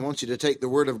I want you to take the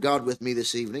Word of God with me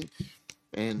this evening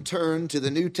and turn to the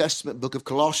New Testament book of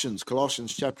Colossians,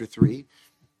 Colossians chapter 3.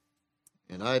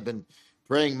 And I've been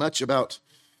praying much about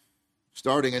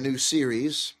starting a new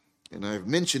series, and I've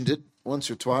mentioned it once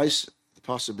or twice, the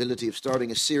possibility of starting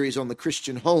a series on the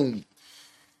Christian home.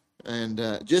 And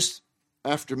just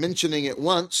after mentioning it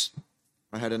once,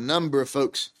 I had a number of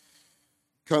folks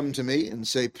come to me and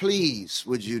say, please,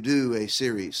 would you do a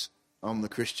series on the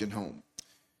Christian home?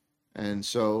 And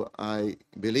so I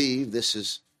believe this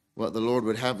is what the Lord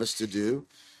would have us to do.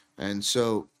 And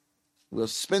so we'll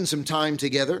spend some time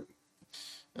together.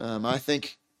 I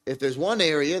think if there's one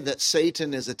area that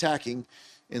Satan is attacking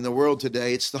in the world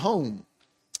today, it's the home.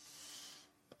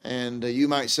 And you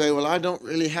might say, well, I don't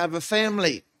really have a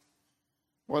family.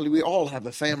 Well, we all have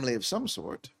a family of some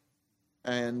sort.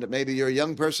 And maybe you're a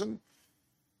young person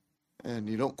and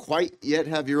you don't quite yet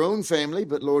have your own family,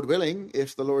 but Lord willing,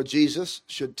 if the Lord Jesus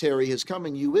should tarry his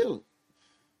coming, you will.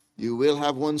 You will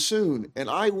have one soon. And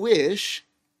I wish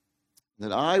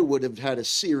that I would have had a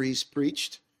series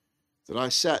preached that I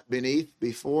sat beneath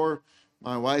before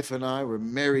my wife and I were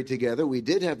married together. We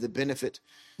did have the benefit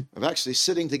of actually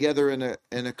sitting together in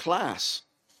a class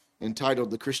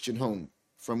entitled The Christian Home,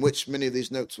 from which many of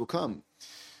these notes will come.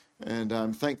 And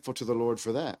I'm thankful to the Lord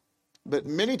for that. But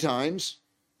many times,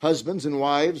 husbands and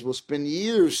wives will spend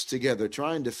years together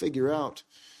trying to figure out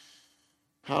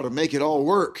how to make it all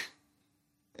work.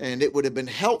 And it would have been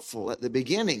helpful at the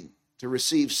beginning to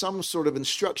receive some sort of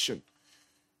instruction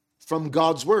from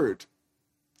God's Word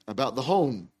about the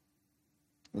home.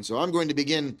 And so I'm going to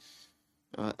begin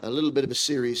a little bit of a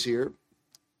series here.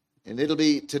 And it'll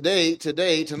be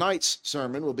tonight's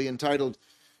sermon will be entitled,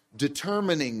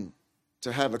 Determining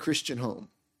to Have a Christian Home.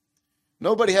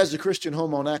 Nobody has a Christian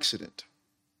home on accident.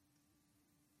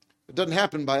 It doesn't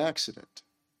happen by accident.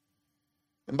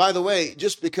 And by the way,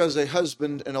 just because a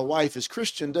husband and a wife is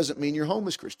Christian doesn't mean your home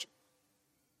is Christian.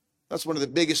 That's one of the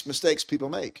biggest mistakes people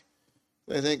make.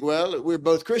 They think, well, we're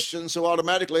both Christians, so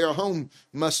automatically our home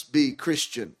must be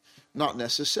Christian. Not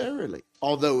necessarily,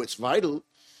 although it's vital.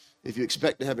 If you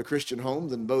expect to have a Christian home,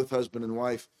 then both husband and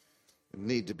wife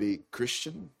need to be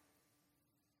Christian.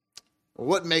 Well,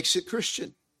 what makes it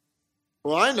Christian?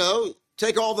 Well, I know,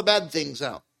 take all the bad things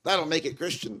out. That'll make it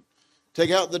Christian. Take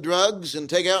out the drugs and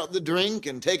take out the drink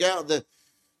and take out the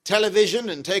television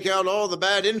and take out all the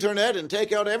bad internet and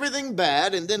take out everything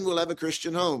bad, and then we'll have a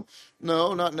Christian home.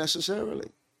 No, not necessarily.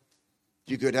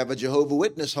 You could have a Jehovah's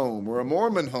Witness home or a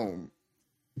Mormon home.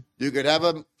 You could have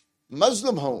a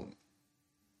Muslim home.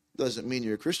 Doesn't mean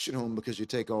you're a Christian home because you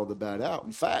take all the bad out.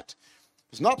 In fact,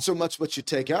 it's not so much what you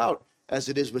take out as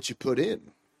it is what you put in.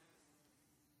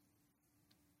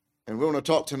 And we want to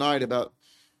talk tonight about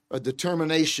a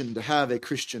determination to have a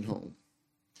Christian home.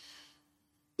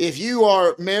 If you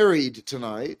are married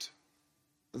tonight,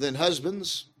 then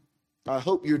husbands, I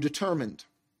hope you're determined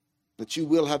that you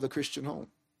will have a Christian home.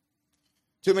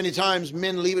 Too many times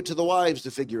men leave it to the wives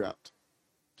to figure out.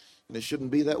 And it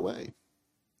shouldn't be that way.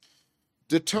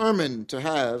 Determined to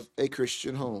have a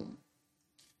Christian home.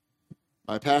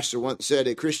 My pastor once said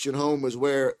a Christian home was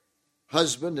where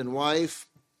husband and wife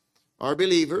are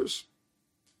believers,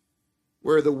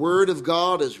 where the Word of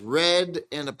God is read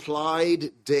and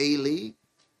applied daily.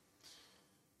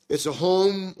 It's a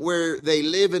home where they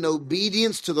live in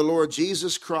obedience to the Lord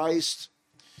Jesus Christ,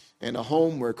 and a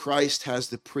home where Christ has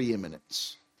the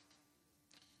preeminence.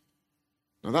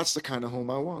 Now that's the kind of home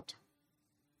I want.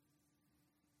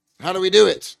 How do we do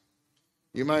it?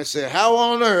 You might say, how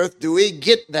on earth do we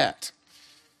get that?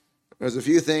 There's a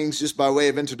few things just by way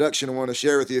of introduction I want to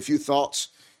share with you, a few thoughts.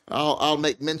 I'll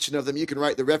make mention of them. You can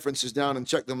write the references down and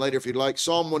check them later if you'd like.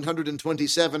 Psalm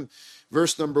 127,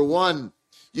 verse number 1.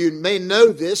 You may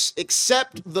know this,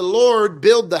 except the Lord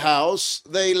build the house,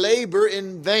 they labor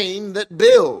in vain that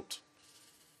build.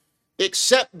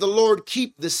 Except the Lord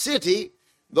keep the city,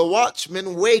 the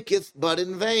watchman waketh but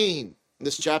in vain.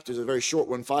 This chapter is a very short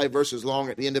one, 5 verses long.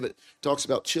 At the end of it, talks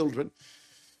about children.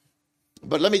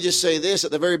 But let me just say this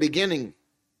at the very beginning.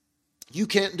 You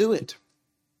can't do it.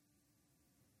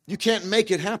 You can't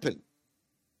make it happen.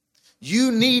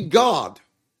 You need God.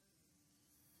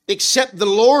 Except the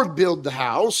Lord build the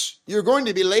house, you're going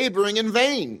to be laboring in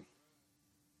vain.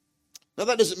 Now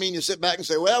that doesn't mean you sit back and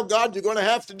say, well, God, you're going to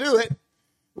have to do it.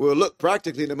 We'll look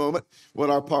practically in a moment what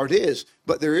our part is.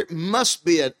 But there must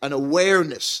be an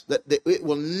awareness that it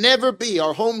will never be,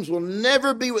 our homes will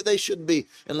never be what they should be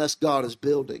unless God is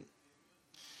building.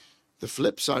 The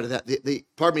flip side of that, the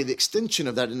extension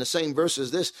of that in the same verse is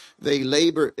this: they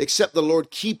labor, except the Lord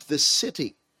keep the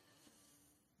city,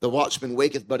 the watchman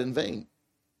waketh but in vain.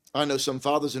 I know some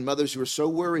fathers and mothers who are so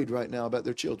worried right now about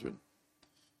their children.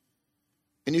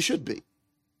 and you should be.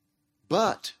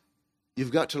 But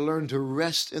you've got to learn to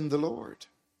rest in the Lord.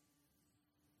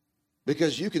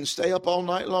 Because you can stay up all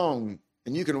night long,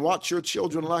 and you can watch your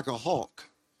children like a hawk,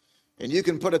 and you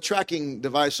can put a tracking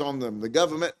device on them. The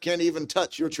government can't even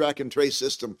touch your track and trace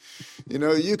system.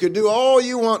 You can do all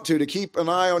you want to keep an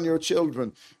eye on your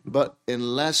children, but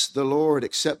unless the Lord,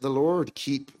 except the Lord,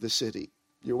 keep the city,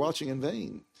 you're watching in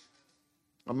vain.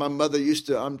 My mother used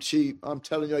to, I'm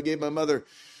telling you, I gave my mother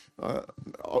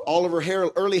all of her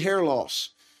early hair loss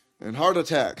and heart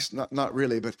attacks. Not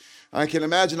really, but I can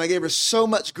imagine I gave her so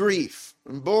much grief.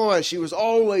 And boy, she was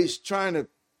always trying to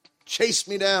chase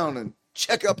me down and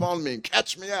check up on me and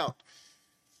catch me out.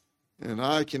 And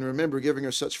I can remember giving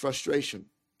her such frustration.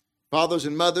 Fathers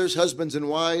and mothers, husbands and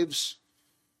wives,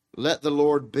 let the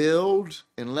Lord build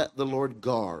and let the Lord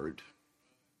guard.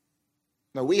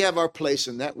 Now, we have our place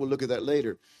in that. We'll look at that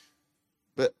later.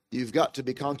 But you've got to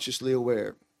be consciously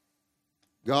aware.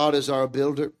 God is our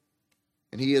builder,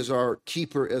 and he is our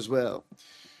keeper as well.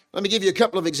 Let me give you a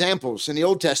couple of examples. In the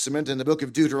Old Testament, in the book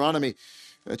of Deuteronomy,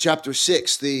 chapter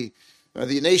 6, the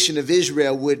nation of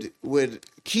Israel would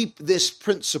keep this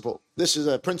principle. This is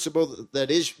a principle that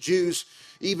Jews,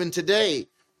 even today,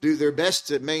 do their best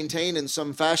to maintain in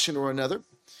some fashion or another.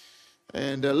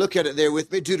 And look at it there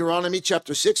with me, Deuteronomy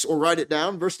chapter 6, or write it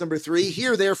down, verse number 3.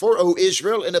 Hear therefore, O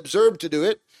Israel, and observe to do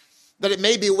it, that it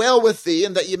may be well with thee,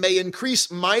 and that ye may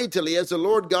increase mightily, as the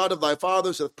Lord God of thy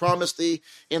fathers hath promised thee,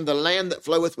 in the land that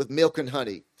floweth with milk and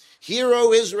honey. Hear,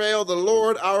 O Israel, the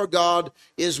Lord our God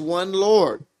is one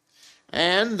Lord.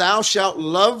 And thou shalt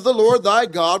love the Lord thy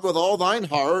God with all thine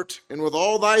heart, and with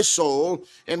all thy soul,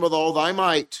 and with all thy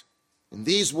might. And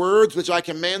these words which I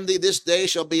command thee this day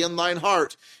shall be in thine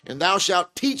heart, and thou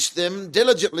shalt teach them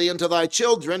diligently unto thy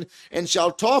children, and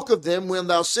shalt talk of them when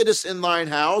thou sittest in thine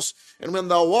house, and when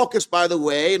thou walkest by the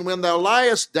way, and when thou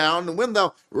liest down, and when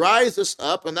thou risest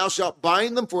up, and thou shalt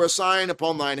bind them for a sign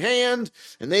upon thine hand,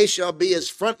 and they shall be as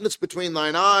frontlets between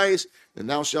thine eyes, and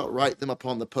thou shalt write them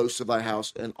upon the posts of thy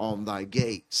house and on thy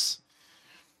gates.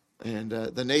 And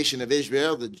the nation of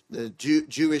Israel, the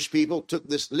Jewish people, took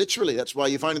this literally. That's why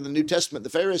you find in the New Testament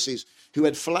the Pharisees who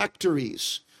had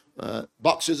phylacteries,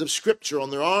 boxes of scripture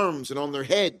on their arms and on their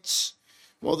heads.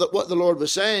 Well, what the Lord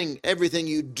was saying, everything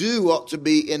you do ought to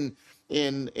be in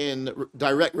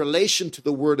direct relation to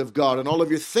the Word of God, and all of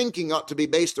your thinking ought to be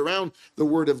based around the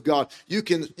Word of God. You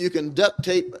can duct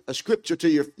tape a scripture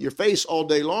to your face all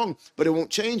day long, but it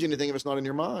won't change anything if it's not in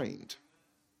your mind.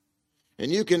 And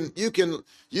you can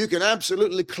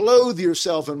absolutely clothe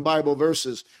yourself in Bible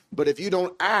verses, but if you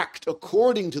don't act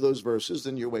according to those verses,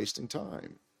 then you're wasting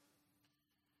time.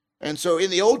 And so in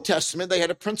the Old Testament, they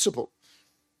had a principle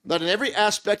that in every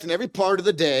aspect and every part of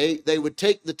the day, they would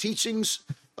take the teachings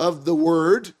of the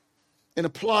Word and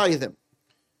apply them.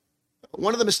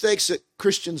 One of the mistakes that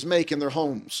Christians make in their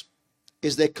homes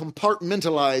is they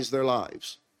compartmentalize their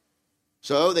lives.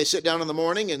 So they sit down in the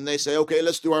morning and they say, okay,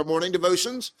 let's do our morning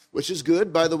devotions, which is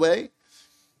good, by the way.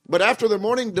 But after their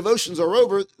morning devotions are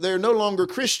over, they're no longer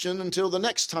Christian until the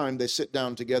next time they sit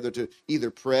down together to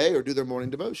either pray or do their morning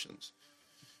devotions.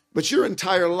 But your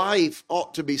entire life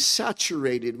ought to be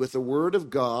saturated with the Word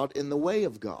of God in the way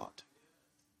of God.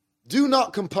 Do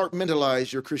not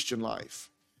compartmentalize your Christian life.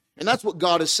 And that's what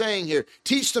God is saying here.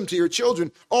 Teach them to your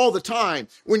children all the time.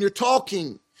 When you're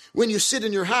talking, when you sit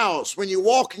in your house, when you're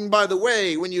walking by the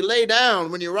way, when you lay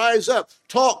down, when you rise up,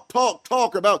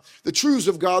 talk about the truths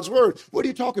of God's Word. What do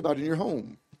you talk about in your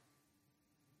home?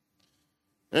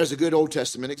 There's a good Old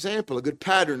Testament example, a good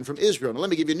pattern from Israel. Now let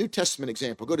me give you a New Testament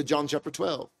example. Go to John chapter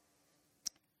 12.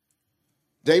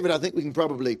 David, I think we can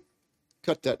probably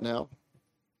cut that now.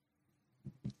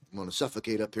 I'm going to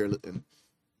suffocate up here in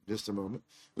just a moment.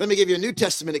 Let me give you a New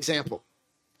Testament example.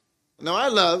 Now, I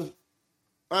love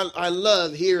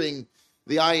hearing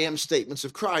the I am statements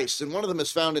of Christ. And one of them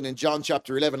is found in John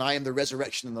chapter 11, I am the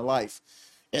resurrection and the life.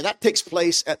 And that takes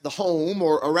place at the home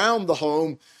or around the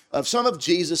home of some of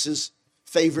Jesus's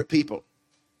favorite people.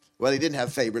 Well, he didn't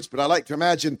have favorites, but I like to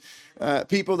imagine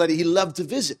people that he loved to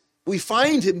visit. We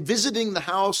find him visiting the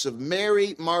house of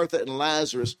Mary, Martha, and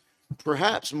Lazarus,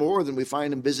 perhaps more than we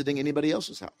find him visiting anybody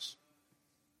else's house.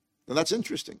 Now, that's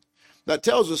interesting. That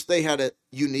tells us they had a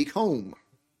unique home.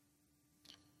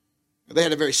 They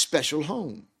had a very special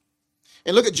home.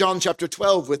 And look at John chapter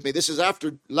 12 with me. This is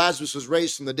after Lazarus was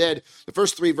raised from the dead. The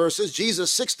first 3 verses.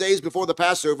 Jesus, 6 days before the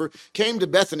Passover, came to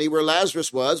Bethany where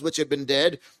Lazarus was, which had been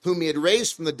dead, whom he had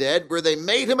raised from the dead, where they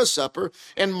made him a supper,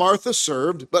 and Martha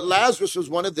served, but Lazarus was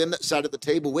one of them that sat at the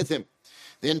table with him.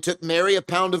 Then took Mary a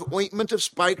pound of ointment of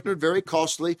spikenard, very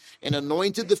costly, and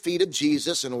anointed the feet of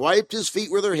Jesus, and wiped his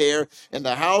feet with her hair, and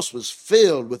the house was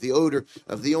filled with the odor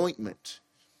of the ointment.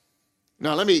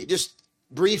 Now, let me just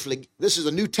briefly, this is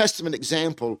a New Testament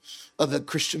example of a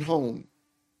Christian home.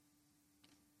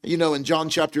 You know, in John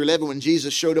chapter 11, when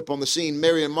Jesus showed up on the scene,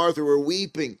 Mary and Martha were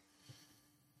weeping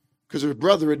because her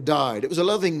brother had died. It was a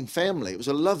loving family. It was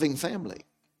a loving family.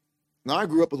 Now, I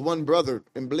grew up with one brother,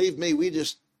 and believe me,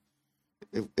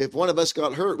 if one of us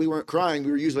got hurt, we weren't crying,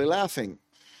 we were usually laughing.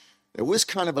 There was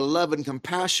kind of a love and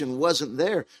compassion wasn't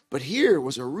there, but here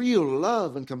was a real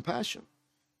love and compassion.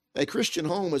 A Christian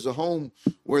home is a home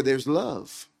where there's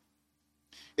love.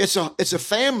 It's a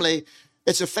family.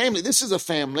 This is a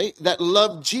family that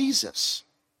loved Jesus.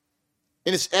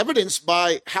 And it's evidenced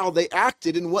by how they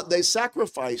acted and what they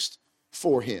sacrificed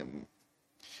for him.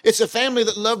 It's a family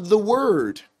that loved the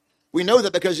word. We know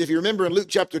that because if you remember in Luke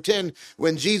chapter 10,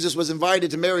 when Jesus was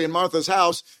invited to Mary and Martha's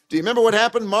house, do you remember what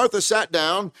happened? Martha sat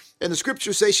down, and the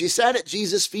scriptures say she sat at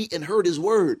Jesus' feet and heard his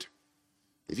word.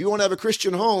 If you want to have a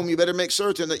Christian home, you better make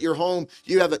certain that your home,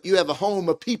 you have a home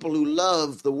of people who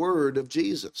love the word of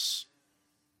Jesus.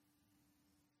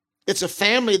 It's a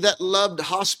family that loved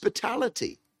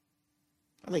hospitality.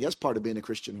 I think that's part of being a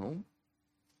Christian home.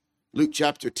 Luke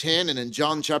chapter 10 and in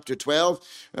John chapter 12,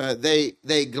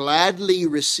 they gladly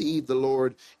received the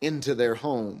Lord into their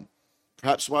home.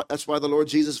 Perhaps that's why the Lord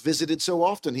Jesus visited so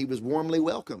often. He was warmly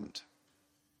welcomed.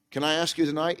 Can I ask you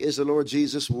tonight, is the Lord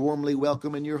Jesus warmly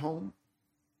welcome in your home?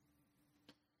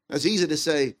 It's easy to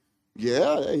say,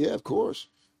 yeah, of course.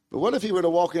 But what if he were to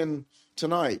walk in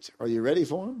tonight? Are you ready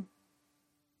for him?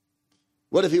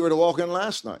 What if he were to walk in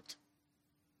last night?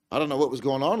 I don't know what was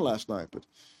going on last night, but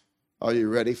are you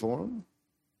ready for him?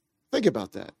 Think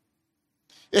about that.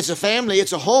 It's a family,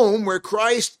 it's a home where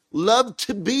Christ loved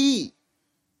to be.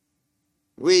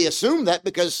 We assume that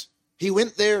because he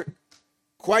went there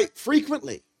quite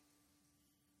frequently.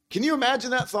 Can you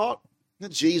imagine that thought?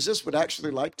 That Jesus would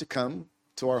actually like to come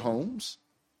to our homes?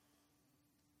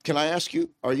 Can I ask you,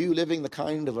 are you living the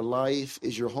kind of a life,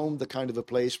 is your home the kind of a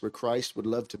place where Christ would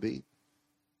love to be?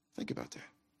 Think about that.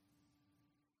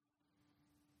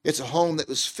 It's a home that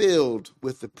was filled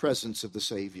with the presence of the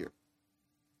Savior.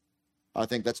 I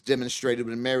think that's demonstrated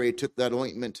when Mary took that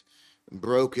ointment and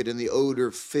broke it, and the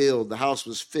odor filled. The house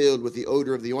was filled with the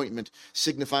odor of the ointment,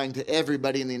 signifying to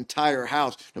everybody in the entire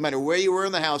house, no matter where you were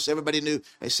in the house, everybody knew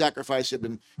a sacrifice had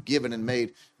been given and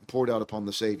made and poured out upon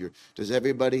the Savior. Does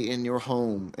everybody in your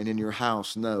home and in your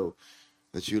house know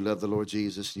that you love the Lord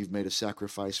Jesus and you've made a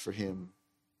sacrifice for him?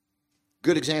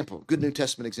 Good example, good New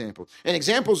Testament example. And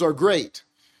examples are great.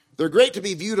 They're great to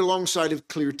be viewed alongside of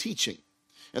clear teaching.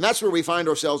 And that's where we find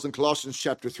ourselves in Colossians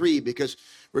chapter 3, because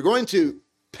we're going to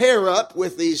pair up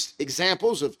with these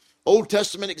examples of Old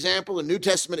Testament example and New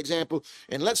Testament example,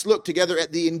 and let's look together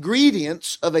at the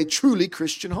ingredients of a truly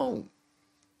Christian home.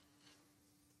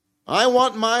 I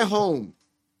want my home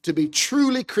to be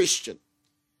truly Christian.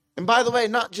 And by the way,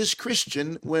 not just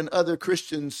Christian when other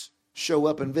Christians show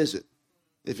up and visit,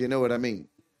 if you know what I mean.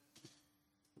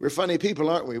 We're funny people,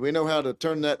 aren't we? We know how to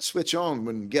turn that switch on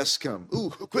when guests come. Ooh,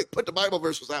 quick, put the Bible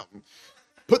verses out and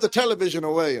put the television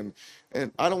away. And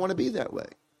I don't want to be that way.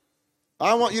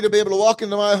 I want you to be able to walk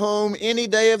into my home any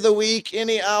day of the week,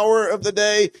 any hour of the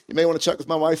day. You may want to check with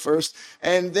my wife first.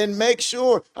 And then make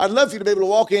sure, I'd love for you to be able to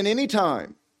walk in any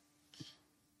time.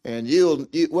 And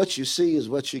what you see is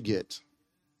what you get.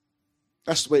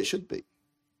 That's the way it should be.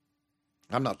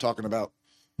 I'm not talking about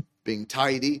being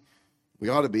tidy. We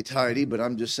ought to be tidy, but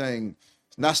I'm just saying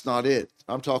that's not it.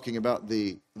 I'm talking about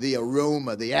the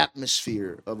aroma, the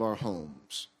atmosphere of our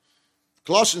homes.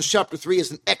 Colossians chapter 3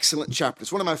 is an excellent chapter.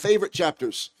 It's one of my favorite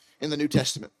chapters in the New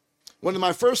Testament. One of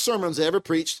my first sermons I ever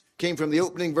preached came from the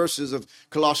opening verses of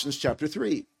Colossians chapter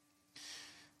 3.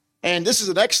 And this is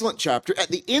an excellent chapter. At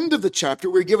the end of the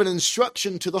chapter, we're given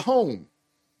instruction to the home.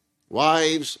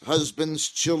 Wives, husbands,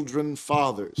 children,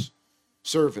 fathers,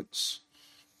 servants.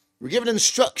 We're given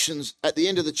instructions at the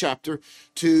end of the chapter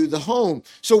to the home.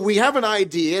 So we have an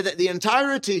idea that the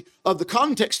entirety of the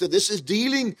context of this is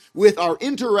dealing with our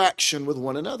interaction with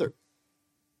one another.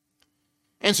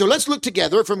 And so let's look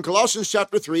together from Colossians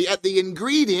chapter 3 at the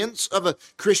ingredients of a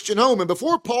Christian home. And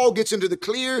before Paul gets into the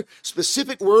clear,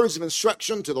 specific words of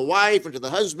instruction to the wife and to the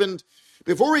husband,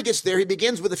 before he gets there, he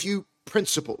begins with a few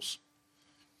principles.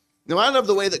 Now, I love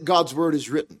the way that God's word is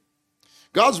written.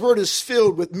 God's word is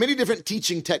filled with many different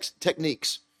teaching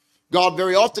techniques. God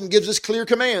very often gives us clear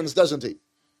commands, doesn't he?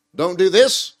 Don't do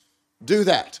this, do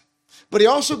that. But he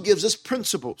also gives us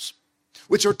principles,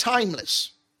 which are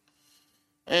timeless.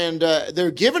 And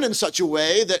they're given in such a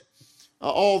way that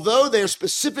although they're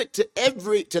specific to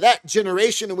that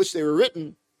generation in which they were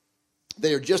written,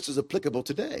 they are just as applicable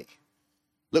today.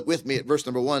 Look with me at verse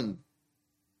number 1.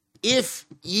 If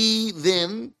ye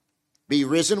then be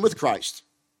risen with Christ,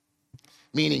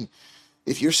 meaning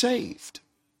if you're saved,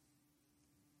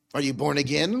 are you born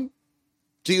again?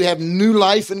 Do you have new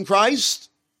life in Christ?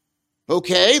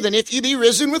 Okay, then if you be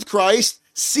risen with Christ,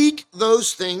 seek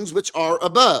those things which are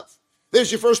above.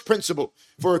 There's your first principle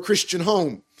for a Christian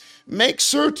home. Make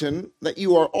certain that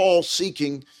you are all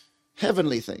seeking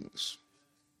heavenly things.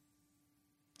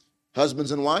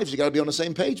 Husbands and wives, you got to be on the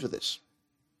same page with this.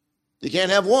 You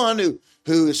can't have one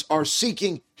who are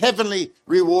seeking heavenly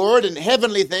reward and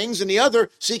heavenly things and the other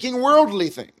seeking worldly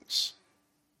things.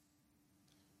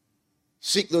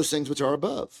 Seek those things which are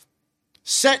above.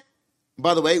 Set,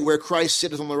 by the way, where Christ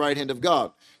sitteth on the right hand of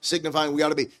God, signifying we ought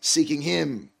to be seeking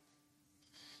him.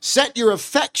 Set your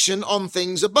affection on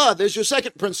things above. There's your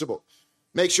second principle.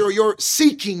 Make sure your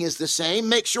seeking is the same.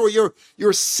 Make sure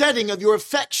your setting of your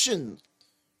affection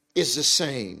is the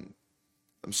same.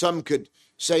 Some could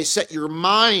say set your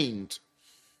mind,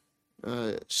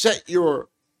 set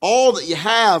all that you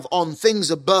have on things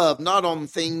above, not on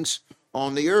things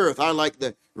on the earth. I like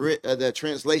the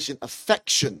translation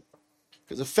affection,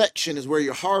 because affection is where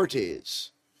your heart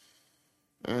is.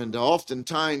 And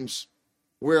oftentimes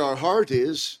where our heart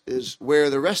is where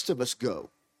the rest of us go.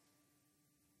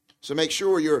 So make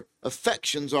sure your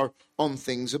affections are on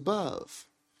things above.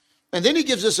 And then he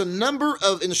gives us a number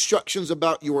of instructions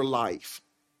about your life.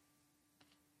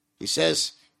 He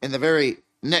says in the very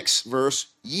next verse,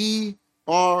 ye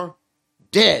are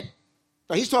dead.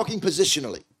 Now he's talking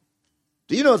positionally.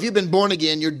 Do you know if you've been born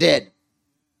again, you're dead?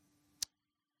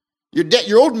 You're dead.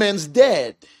 Your old man's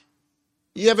dead.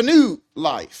 You have a new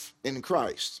life in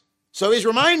Christ. So he's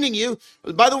reminding you,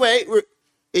 by the way,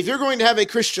 if you're going to have a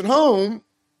Christian home,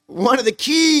 one of the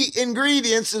key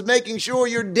ingredients is making sure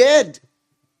you're dead.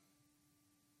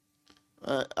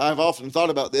 I've often thought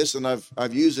about this, and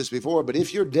I've used this before, but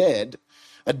if you're dead,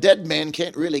 a dead man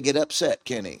can't really get upset,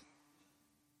 can he?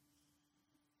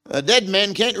 A dead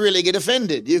man can't really get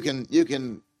offended. You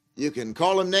can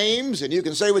call him names and you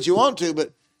can say what you want to,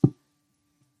 but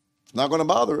it's not going to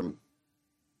bother him.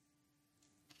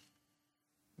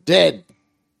 Dead.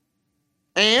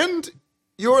 And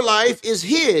your life is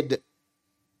hid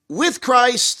with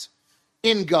Christ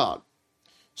in God.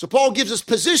 So Paul gives us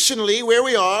positionally where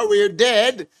we are. We are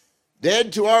dead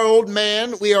to our old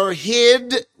man. We are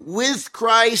hid with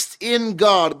Christ in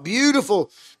God.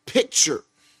 Beautiful picture.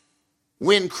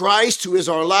 When Christ, who is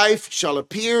our life, shall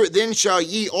appear, then shall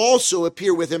ye also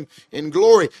appear with him in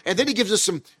glory. And then he gives us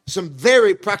some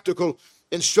very practical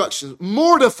instructions.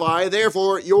 Mortify,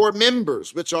 therefore, your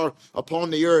members, which are upon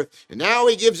the earth. And now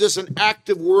he gives us an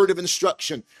active word of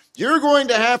instruction. You're going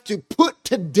to have to put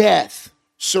to death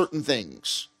certain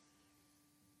things.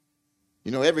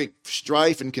 You know, every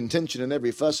strife and contention and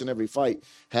every fuss and every fight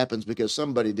happens because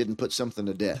somebody didn't put something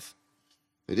to death.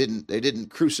 They didn't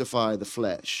crucify the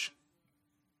flesh.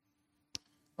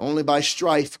 Only by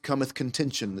strife cometh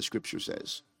contention, the scripture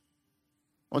says.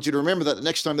 I want you to remember that the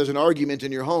next time there's an argument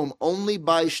in your home, only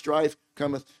by strife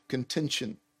cometh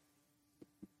contention.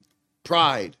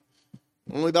 Pride.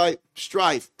 Only by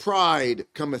strife, pride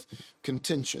cometh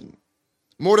contention.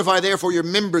 Mortify therefore your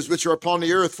members which are upon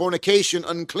the earth, fornication,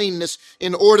 uncleanness,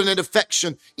 inordinate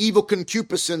affection, evil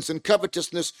concupiscence, and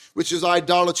covetousness, which is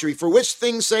idolatry, for which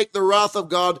things' sake the wrath of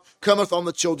God cometh on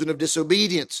the children of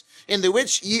disobedience, in the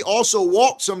which ye also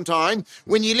walked sometime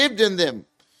when ye lived in them.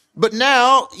 But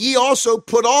now ye also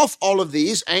put off all of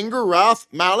these, anger, wrath,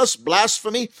 malice,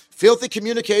 blasphemy, filthy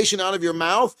communication out of your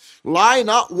mouth. Lie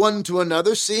not one to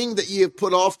another, seeing that ye have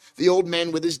put off the old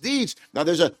man with his deeds. Now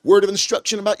there's a word of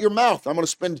instruction about your mouth. I'm going to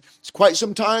spend quite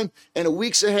some time and a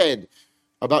weeks ahead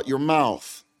about your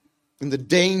mouth and the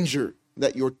danger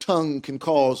that your tongue can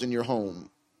cause in your home.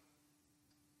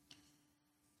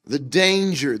 The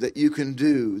danger that you can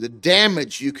do, the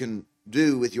damage you can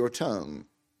do with your tongue.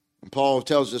 And Paul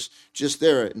tells us just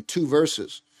there in 2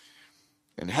 verses.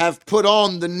 And have put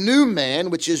on the new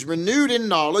man, which is renewed in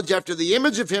knowledge after the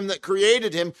image of him that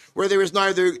created him, where there is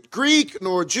neither Greek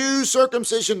nor Jew,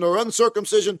 circumcision nor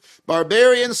uncircumcision,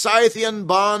 barbarian, Scythian,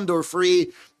 bond or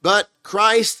free, but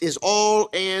Christ is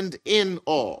all and in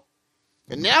all.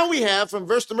 And now we have from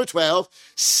verse number 12,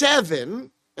 7,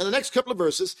 in the next couple of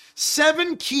verses,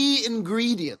 7 key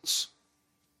ingredients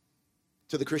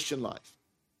to the Christian life,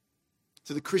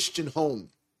 to the Christian home.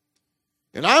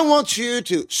 And I want you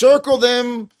to circle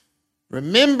them,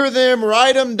 remember them,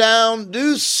 write them down,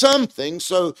 do something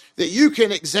so that you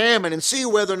can examine and see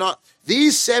whether or not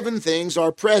these 7 things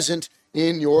are present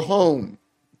in your home.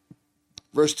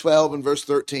 verse 12 and verse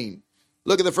 13.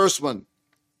 Look at the first one.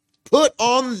 Put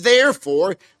on,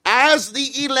 therefore, as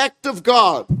the elect of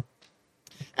God,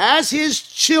 as his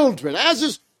children, as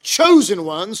his chosen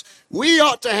ones, we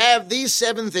ought to have these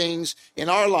 7 things in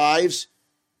our lives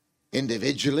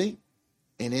individually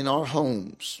and in our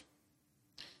homes.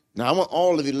 Now, I want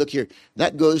all of you to look here.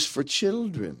 That goes for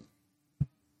children.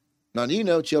 Now, you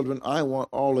know, children, I want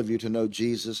all of you to know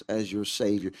Jesus as your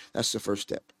Savior. That's the first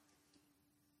step.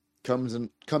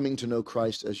 Coming to know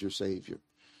Christ as your Savior.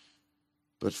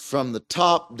 But from the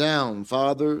top down,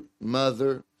 father,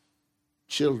 mother,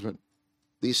 children,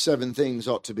 these 7 things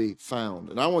ought to be found.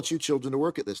 And I want you children to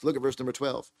work at this. Look at verse number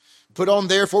 12. Put on,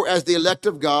 therefore, as the elect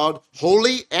of God,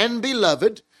 holy and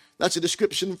beloved. That's a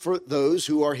description for those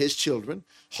who are his children.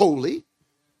 Holy.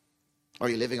 Are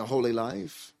you living a holy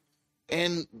life?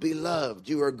 And beloved.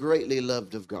 You are greatly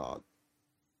loved of God.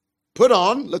 Put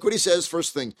on, look what he says,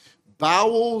 first thing,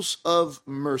 bowels of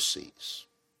mercies.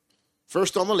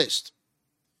 First on the list.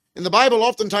 In the Bible,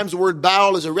 oftentimes the word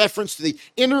bowel is a reference to the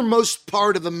innermost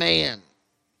part of a man.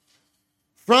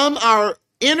 From our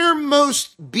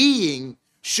innermost being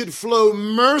should flow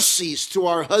mercies to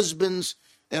our husbands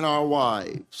and our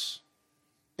wives.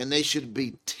 And they should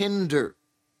be tender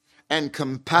and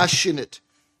compassionate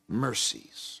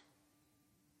mercies.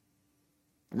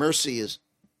 Mercy is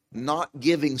not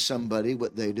giving somebody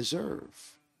what they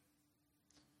deserve.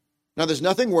 Now, there's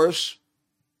nothing worse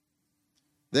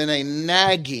than a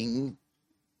nagging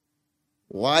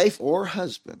wife or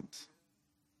husband.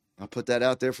 I'll put that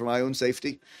out there for my own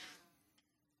safety.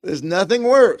 There's nothing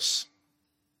worse.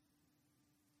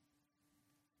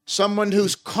 Someone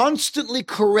who's constantly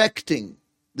correcting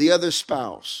the other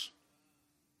spouse.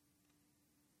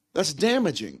 That's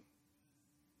damaging.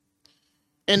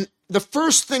 And the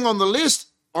first thing on the list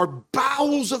are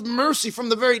bowels of mercy from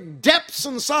the very depths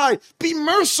inside. Be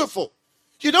merciful.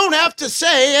 You don't have to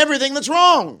say everything that's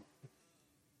wrong.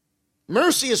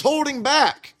 Mercy is holding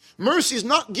back. Mercy is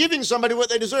not giving somebody what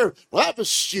they deserve. Well, that was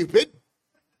stupid.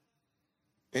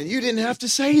 And you didn't have to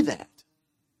say that.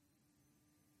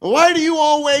 Why do you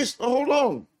always, hold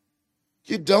on.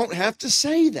 You don't have to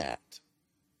say that.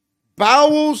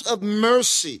 Bowels of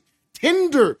mercy,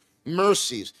 tender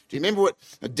mercies. Do you remember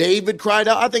what David cried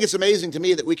out? I think it's amazing to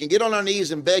me that we can get on our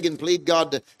knees and beg and plead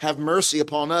God to have mercy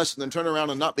upon us and then turn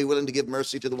around and not be willing to give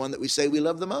mercy to the one that we say we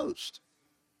love the most.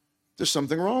 There's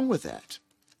something wrong with that.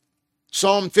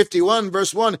 Psalm 51,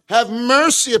 verse 1, have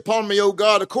mercy upon me, O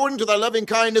God, according to thy loving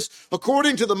kindness,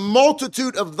 according to the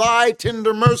multitude of thy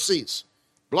tender mercies.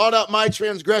 Blot out my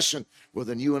transgression. Well,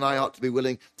 then you and I ought to be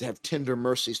willing to have tender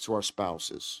mercies to our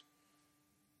spouses.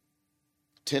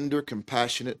 Tender,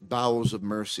 compassionate bowels of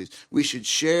mercies. We should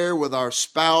share with our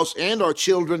spouse and our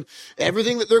children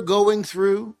everything that they're going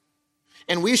through.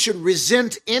 And we should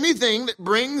resent anything that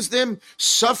brings them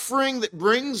suffering, that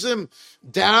brings them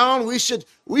down. We should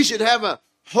have a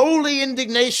holy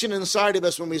indignation inside of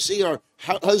us when we see our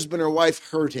husband or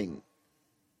wife hurting.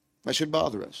 That should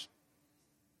bother us.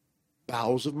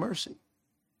 Bowels of mercy.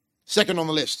 Second on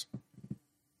the list.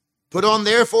 Put on,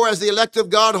 therefore, as the elect of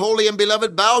God, holy and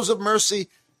beloved, bowels of mercy,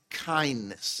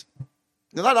 kindness.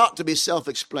 Now, that ought to be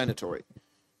self-explanatory.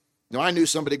 Now, I knew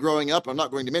somebody growing up, I'm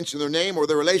not going to mention their name or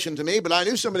their relation to me, but I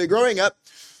knew somebody growing up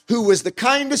who was the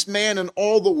kindest man in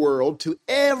all the world to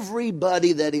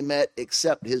everybody that he met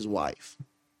except his wife.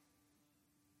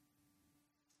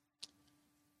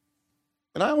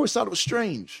 And I always thought it was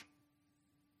strange.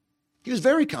 He was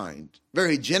very kind,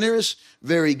 very generous,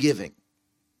 very giving.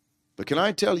 But can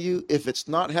I tell you, if it's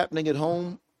not happening at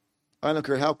home, I don't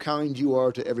care how kind you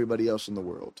are to everybody else in the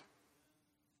world.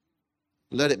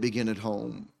 Let it begin at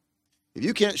home. If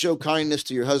you can't show kindness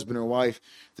to your husband or wife,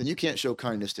 then you can't show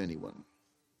kindness to anyone.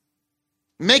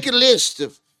 Make a list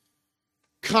of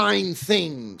kind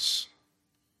things.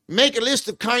 Make a list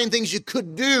of kind things you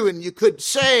could do and you could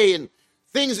say and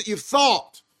things that you've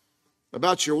thought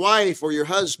about your wife or your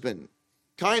husband.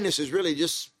 Kindness is really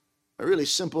just a really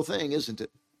simple thing, isn't it?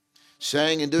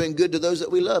 Saying and doing good to those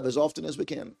that we love as often as we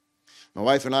can. My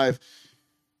wife and I have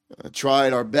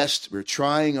tried our best. We're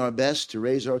trying our best to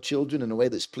raise our children in a way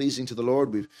that's pleasing to the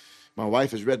Lord. My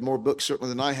wife has read more books certainly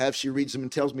than I have. She reads them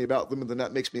and tells me about them, and then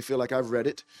that makes me feel like I've read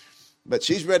it. But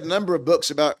she's read a number of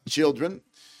books about children,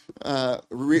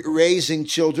 raising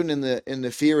children in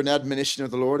the fear and admonition of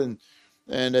the Lord.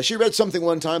 And she read something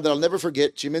one time that I'll never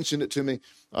forget. She mentioned it to me.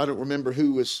 I don't remember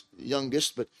who was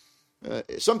youngest, but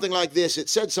something like this. It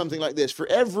said something like this. For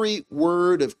every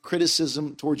word of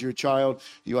criticism towards your child,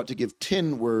 you ought to give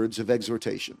 10 words of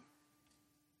exhortation.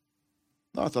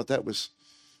 I thought that was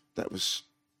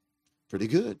pretty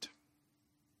good.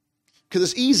 Because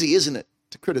it's easy, isn't it?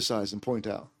 to criticize and point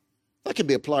out. That can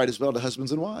be applied as well to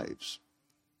husbands and wives.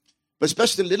 But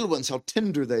especially the little ones, how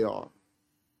tender they are.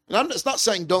 And it's not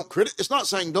saying it's not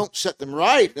saying don't set them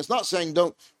right. It's not saying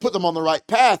don't put them on the right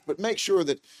path, but make sure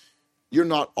that you're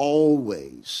not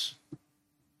always.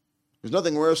 There's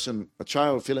nothing worse than a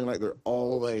child feeling like they're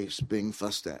always being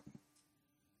fussed at.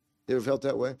 You ever felt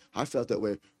that way? I felt that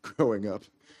way growing up.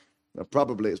 Now,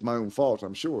 probably it's my own fault,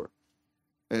 I'm sure.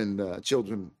 And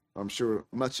children, I'm sure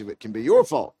much of it can be your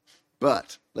fault.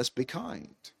 But let's be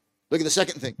kind. Look at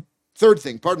the third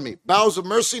thing, bowels of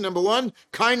mercy, number 1,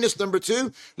 kindness, number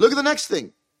 2. Look at the next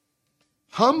thing,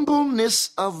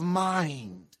 humbleness of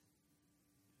mind.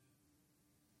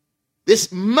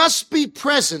 This must be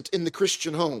present in the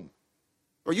Christian home,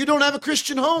 or you don't have a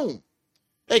Christian home.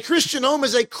 A Christian home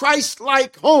is a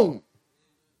Christ-like home.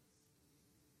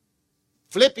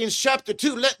 Philippians chapter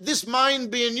 2, let this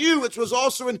mind be in you, which was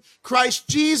also in Christ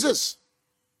Jesus.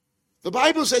 The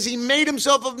Bible says he made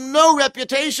himself of no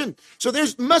reputation. So there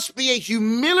must be a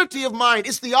humility of mind.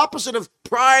 It's the opposite of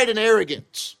pride and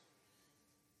arrogance.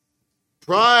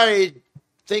 Pride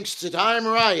thinks that I'm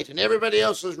right and everybody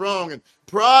else is wrong. And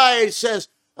pride says,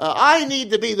 I need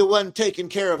to be the one taken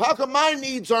care of. How come my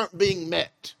needs aren't being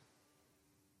met?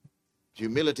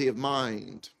 Humility of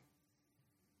mind.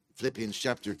 Philippians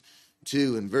chapter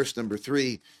 2 and verse number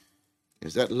 3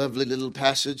 is that lovely little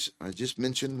passage I just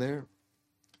mentioned there.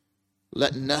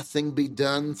 Let nothing be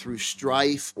done through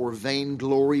strife or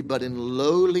vainglory, but in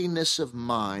lowliness of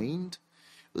mind,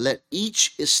 let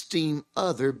each esteem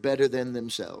other better than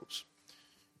themselves.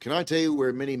 Can I tell you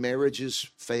where many marriages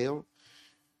fail?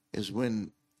 Is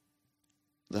when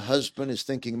the husband is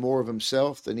thinking more of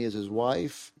himself than he is his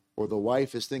wife, or the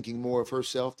wife is thinking more of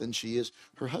herself than she is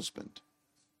her husband.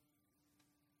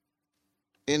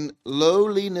 In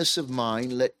lowliness of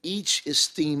mind, let each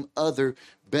esteem other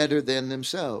better than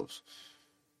themselves.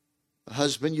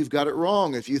 Husband, you've got it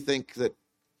wrong if you think that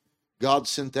God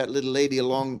sent that little lady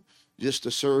along just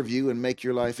to serve you and make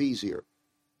your life easier.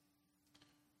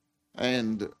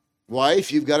 And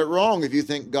wife, you've got it wrong if you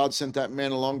think God sent that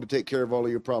man along to take care of all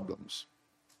of your problems.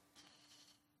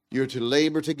 You're to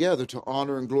labor together to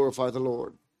honor and glorify the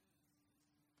Lord.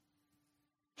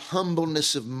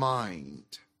 Humbleness of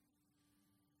mind.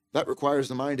 That requires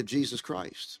the mind of Jesus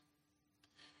Christ.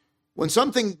 When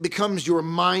something becomes your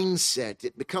mindset,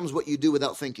 it becomes what you do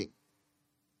without thinking.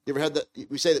 You ever had that?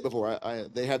 We say that before.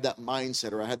 They have that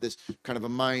mindset, or I had this kind of a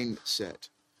mindset.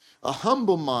 A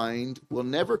humble mind will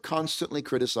never constantly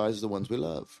criticize the ones we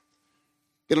love.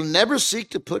 It'll never seek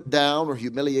to put down or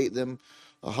humiliate them.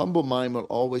 A humble mind will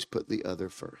always put the other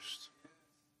first.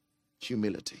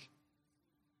 Humility.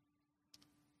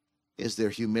 Is there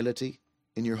humility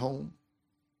in your home?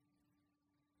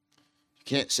 You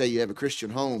can't say you have a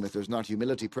Christian home if there's not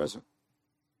humility present.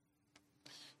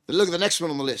 But look at the next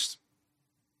one on the list.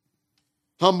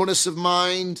 Humbleness of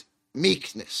mind,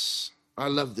 meekness. I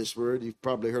love this word. You've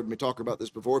probably heard me talk about this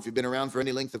before if you've been around for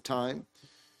any length of time.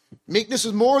 Meekness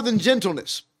is more than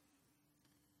gentleness.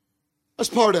 That's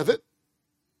part of it.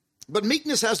 But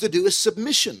meekness has to do with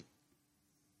submission.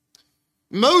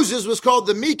 Moses was called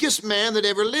the meekest man that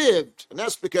ever lived, and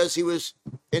that's because he was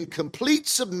in complete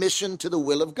submission to the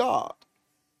will of God.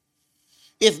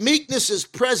 If meekness is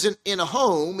present in a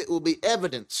home, it will be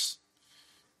evidenced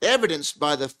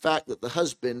by the fact that the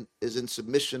husband is in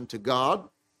submission to God,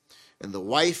 and the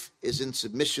wife is in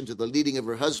submission to the leading of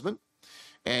her husband,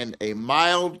 and a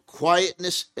mild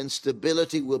quietness and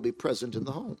stability will be present in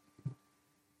the home.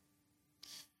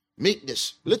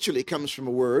 Meekness literally comes from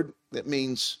a word that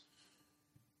means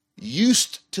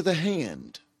used to the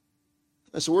hand.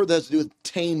 That's a word that has to do with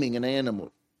taming an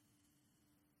animal.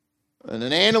 And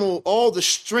an animal, all the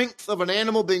strength of an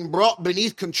animal being brought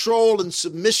beneath control and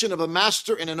submission of a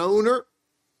master and an owner,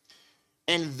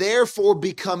 and therefore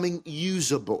becoming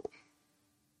usable.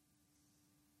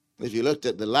 If you looked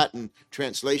at the Latin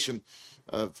translation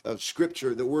of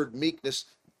Scripture, the word meekness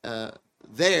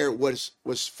there was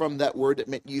from that word that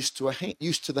meant used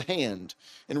to the hand,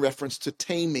 in reference to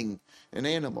taming an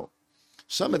animal.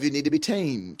 Some of you need to be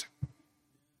tamed.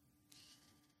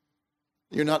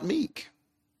 You're not meek.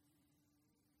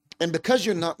 And because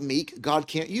you're not meek, God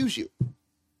can't use you.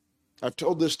 I've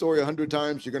told this story 100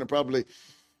 times. You're going to probably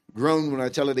groan when I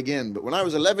tell it again. But when I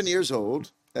was 11 years old,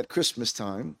 at Christmas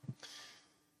time,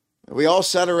 we all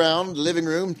sat around the living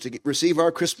room to receive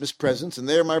our Christmas presents. And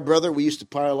there, my brother, we used to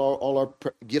pile all our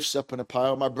gifts up in a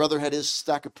pile. My brother had his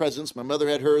stack of presents. My mother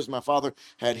had hers. My father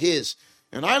had his.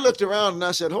 And I looked around and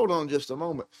I said, hold on just a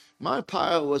moment. My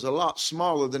pile was a lot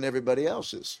smaller than everybody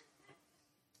else's.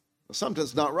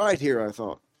 Something's not right here, I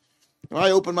thought.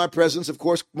 I opened my presents, of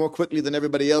course, more quickly than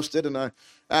everybody else did, and I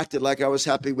acted like I was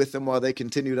happy with them while they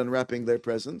continued unwrapping their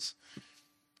presents.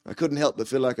 I couldn't help but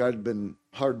feel like I'd been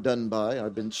hard done by.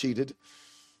 I'd been cheated.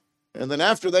 And then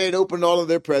after they had opened all of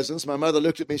their presents, my mother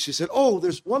looked at me and she said, "Oh,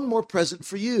 there's one more present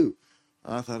for you."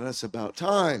 I thought, that's about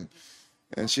time.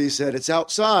 And she said, "It's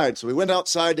outside." So we went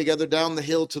outside together down the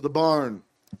hill to the barn.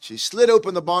 She slid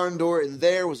open the barn door, and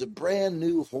there was a brand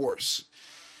new horse.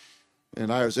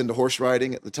 And I was into horse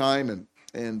riding at the time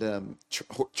and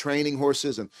training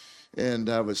horses. And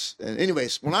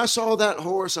anyways, when I saw that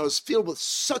horse, I was filled with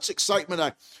such excitement.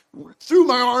 I threw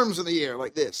my arms in the air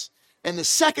like this. And the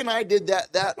second I did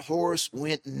that, that horse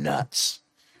went nuts.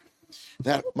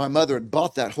 My mother had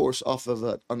bought that horse off of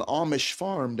an Amish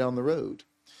farm down the road.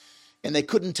 And they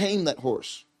couldn't tame that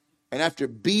horse. And after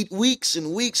weeks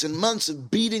and weeks and months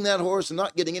of beating that horse and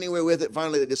not getting anywhere with it,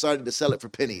 finally they decided to sell it for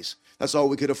pennies. That's all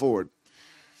we could afford.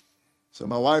 So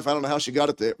my wife, I don't know how she got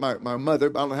it there. My mother,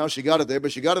 I don't know how she got it there,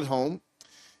 but she got it home.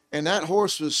 And that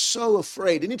horse was so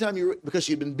afraid. Because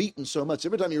she'd been beaten so much,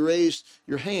 every time you raised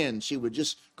your hand, she would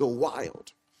just go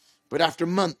wild. But after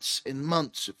months and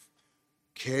months of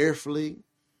carefully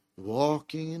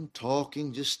walking and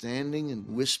talking, just standing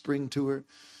and whispering to her,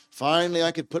 finally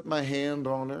I could put my hand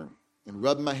on her and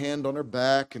rub my hand on her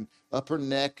back and up her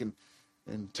neck and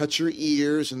touch her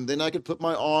ears, and then I could put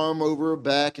my arm over her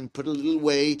back and put a little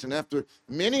weight, and after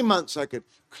many months I could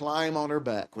climb on her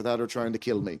back without her trying to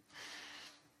kill me.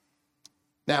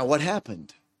 Now what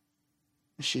happened?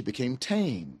 She became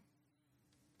tame.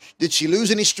 Did she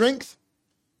lose any strength?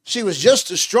 She was just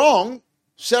as strong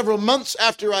several months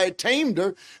after I had tamed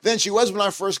her than she was when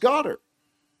I first got her.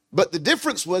 But the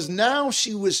difference was now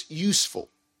she was useful.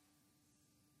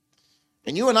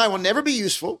 And you and I will never be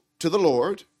useful to the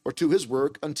Lord or to his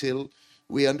work until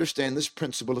we understand this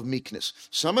principle of meekness.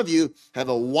 Some of you have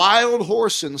a wild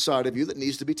horse inside of you that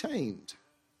needs to be tamed.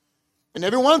 And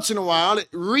every once in a while it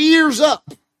rears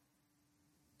up,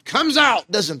 comes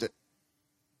out, doesn't it?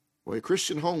 Well, a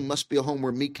Christian home must be a home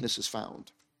where meekness is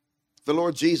found. The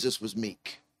Lord Jesus was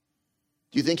meek.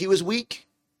 Do you think he was weak?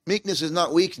 Meekness is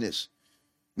not weakness.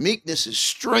 Meekness is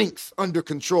strength under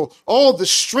control. All the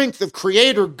strength of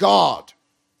Creator God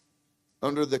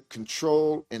under the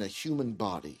control in a human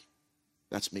body.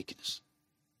 That's meekness.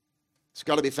 It's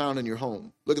got to be found in your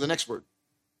home. Look at the next word.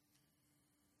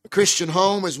 A Christian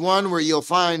home is one where you'll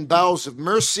find bowels of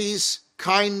mercies,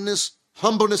 kindness,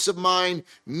 humbleness of mind,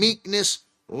 meekness,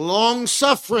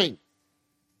 long-suffering.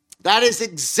 That is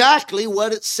exactly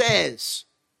what it says.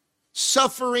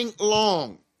 Suffering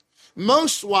long.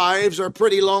 Most wives are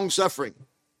pretty long-suffering.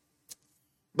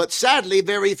 But sadly,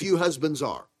 very few husbands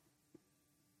are.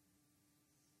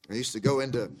 I used to go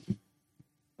into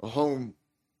a home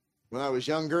when I was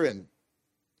younger, and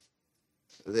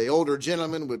the older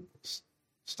gentleman would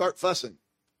start fussing.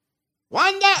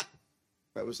 "Wanda!"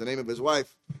 That was the name of his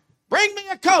wife. "Bring me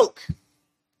a Coke."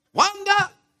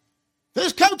 "Wanda!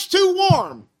 This Coke's too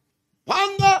warm."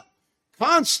 "Wanda!"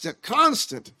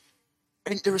 Constant.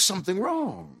 And there was something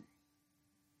wrong.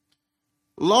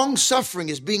 Long-suffering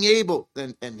is being able,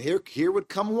 and here would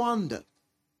come Wanda.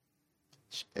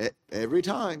 Every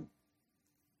time.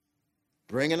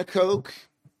 Bringing a Coke,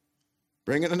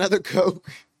 bringing another Coke.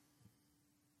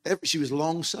 She was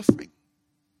long-suffering.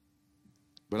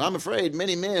 But I'm afraid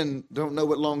many men don't know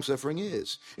what long-suffering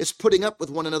is. It's putting up with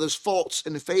one another's faults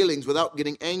and failings without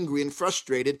getting angry and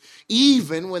frustrated,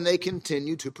 even when they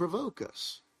continue to provoke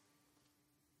us.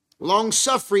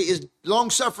 Long-suffering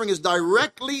is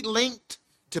directly linked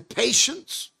to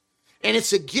patience, and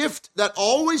it's a gift that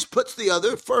always puts the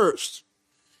other first.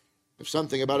 If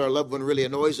something about our loved one really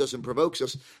annoys us and provokes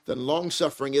us, then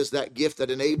long-suffering is that gift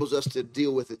that enables us to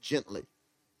deal with it gently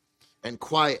and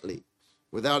quietly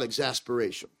without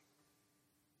exasperation.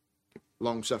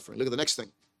 Long-suffering. Look at the next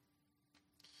thing.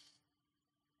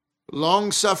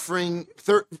 Long-suffering,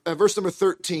 verse number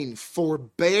 13,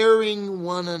 forbearing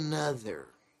one another.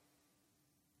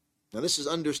 Now this is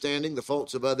understanding the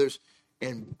faults of others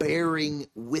and bearing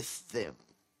with them.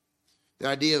 The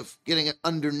idea of getting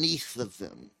underneath of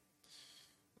them.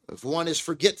 If one is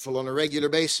forgetful on a regular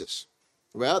basis,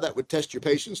 well, that would test your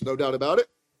patience, no doubt about it.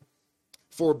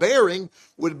 Forbearing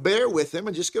would bear with them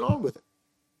and just get on with it.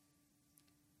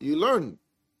 You learn.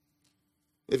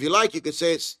 If you like, you could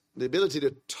say it's the ability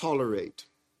to tolerate.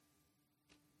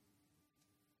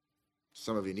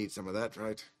 Some of you need some of that,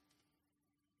 right?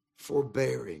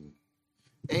 Forbearing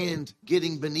and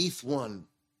getting beneath one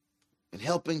and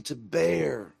helping to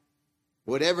bear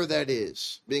whatever that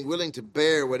is. Being willing to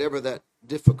bear whatever that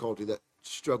difficulty, that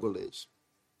struggle is.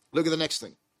 Look at the next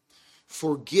thing.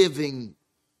 Forgiving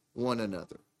one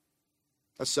another.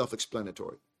 That's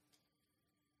self-explanatory.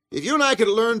 If you and I could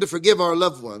learn to forgive our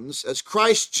loved ones as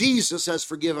Christ Jesus has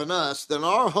forgiven us, then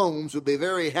our homes would be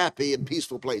very happy and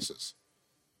peaceful places.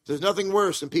 There's nothing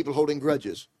worse than people holding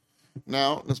grudges.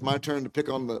 Now, it's my turn to pick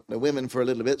on the women for a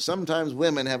little bit. Sometimes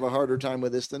women have a harder time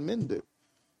with this than men do.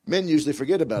 Men usually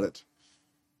forget about it.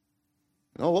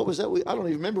 Oh, what was that? I don't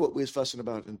even remember what we was fussing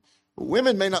about. And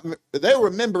women may not, they'll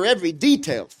remember every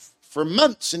detail for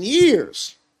months and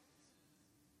years.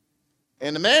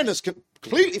 And the man has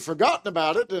completely forgotten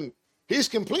about it, and he's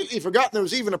completely forgotten there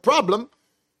was even a problem.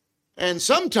 And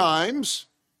sometimes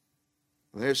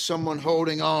there's someone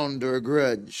holding on to a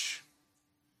grudge.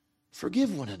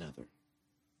 Forgive one another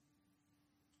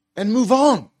and move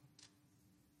on.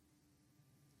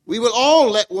 We will all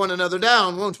let one another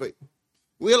down, won't we?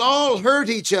 We'll all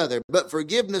hurt each other, but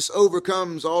forgiveness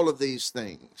overcomes all of these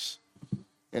things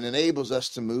and enables us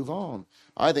to move on.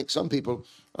 I think some people,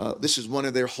 this is one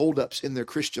of their holdups in their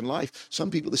Christian life.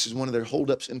 Some people, this is one of their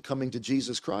holdups in coming to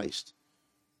Jesus Christ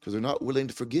because they're not willing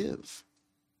to forgive.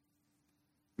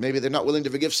 Maybe they're not willing to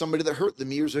forgive somebody that hurt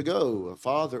them years ago, a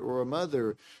father or a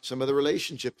mother, some other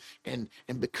relationship. And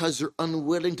because they're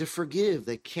unwilling to forgive,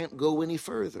 they can't go any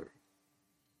further.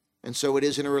 And so it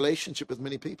is in a relationship with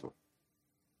many people.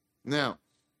 Now,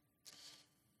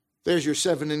 there's your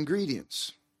 7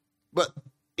 ingredients. But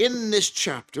in this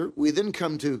chapter, we then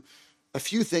come to a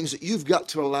few things that you've got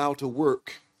to allow to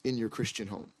work in your Christian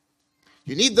home.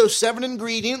 You need those 7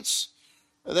 ingredients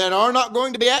that are not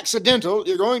going to be accidental.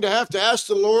 You're going to have to ask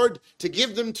the Lord to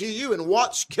give them to you and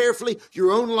watch carefully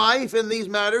your own life in these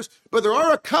matters. But there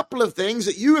are a couple of things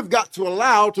that you have got to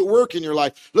allow to work in your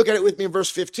life. Look at it with me in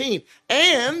verse 15.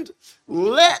 And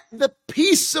let the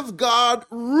peace of God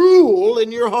rule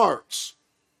in your hearts.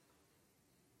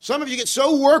 Some of you get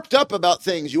so worked up about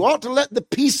things. You ought to let the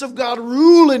peace of God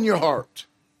rule in your heart.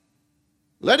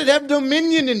 Let it have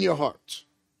dominion in your heart.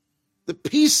 The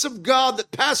peace of God that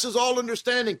passes all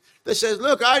understanding, that says,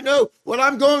 look, I know what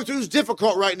I'm going through is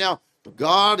difficult right now, but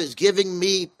God is giving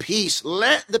me peace.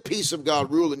 Let the peace of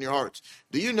God rule in your hearts.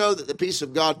 Do you know that the peace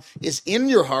of God is in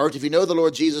your heart if you know the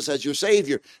Lord Jesus as your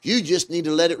Savior? You just need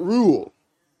to let it rule.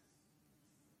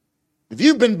 If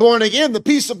you've been born again, the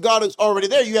peace of God is already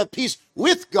there. You have peace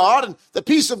with God, and the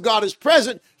peace of God is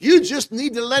present. You just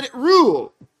need to let it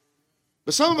rule.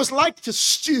 But some of us like to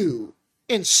stew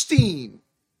and steam.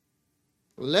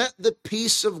 Let the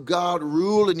peace of God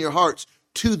rule in your hearts,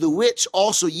 to the which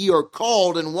also ye are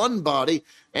called in one body,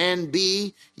 and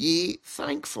be ye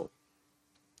thankful.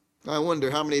 I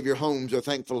wonder how many of your homes are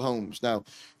thankful homes. Now,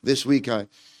 this week I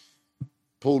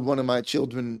pulled one of my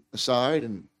children aside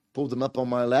and pulled them up on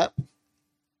my lap.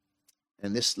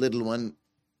 And this little one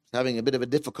is having a bit of a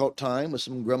difficult time with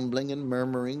some grumbling and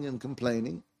murmuring and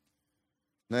complaining.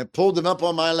 And I pulled them up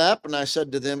on my lap and I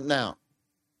said to them, now,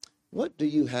 what do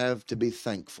you have to be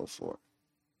thankful for?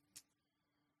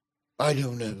 I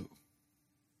don't know.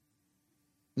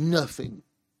 Nothing.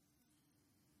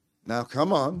 Now,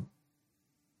 come on.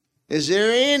 Is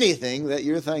there anything that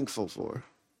you're thankful for?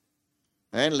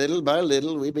 And little by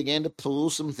little, we began to pull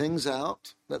some things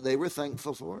out that they were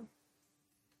thankful for.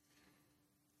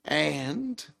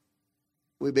 And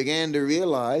we began to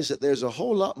realize that there's a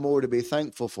whole lot more to be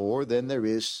thankful for than there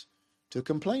is to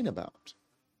complain about.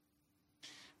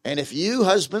 And if you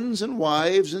husbands and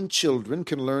wives and children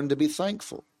can learn to be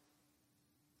thankful,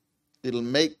 it'll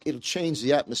change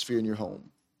the atmosphere in your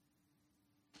home.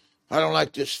 I don't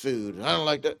like this food. I don't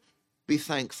like that. Be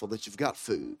thankful that you've got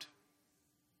food.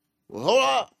 Well, hold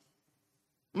on.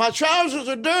 My trousers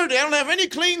are dirty. I don't have any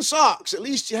clean socks. At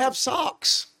least you have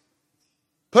socks.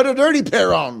 Put a dirty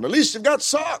pair on. At least you've got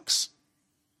socks.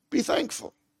 Be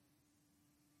thankful.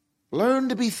 Learn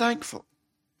to be thankful.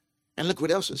 And look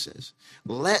what else it says.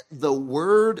 Let the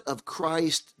word of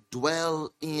Christ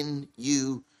dwell in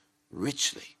you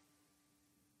richly.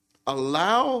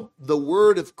 Allow the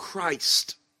word of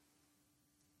Christ.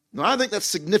 Now, I think that's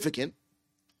significant.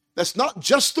 That's not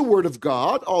just the word of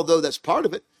God, although that's part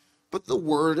of it, but the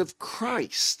word of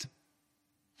Christ.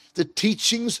 The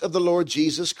teachings of the Lord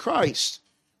Jesus Christ,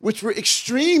 which were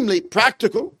extremely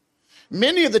practical.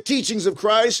 Many of the teachings of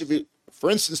Christ, if you, for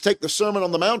instance, take the Sermon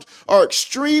on the Mount, are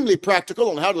extremely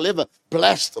practical on how to live a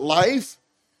blessed life.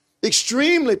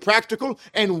 Extremely practical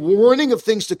and warning of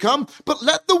things to come. But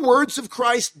let the words of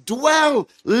Christ dwell,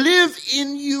 live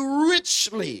in you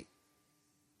richly.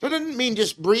 That doesn't mean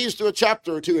just breeze through a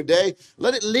chapter or two a day.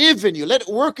 Let it live in you. Let it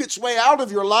work its way out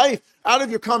of your life, out of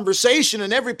your conversation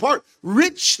in every part,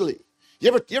 richly.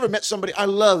 You ever met somebody? I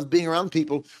love being around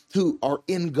people who are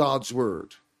in God's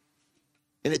word.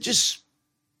 And it just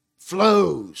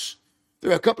flows.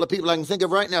 There are a couple of people I can think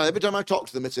of right now. Every time I talk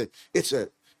to them,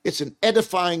 it's an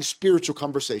edifying spiritual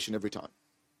conversation every time.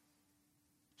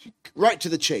 Right to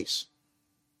the chase.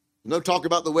 No talk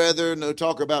about the weather, no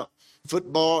talk about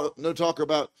football, no talk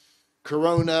about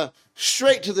Corona.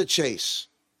 Straight to the chase.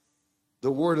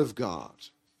 The Word of God.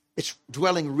 It's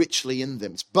dwelling richly in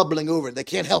them. It's bubbling over, and they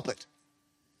can't help it.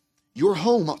 Your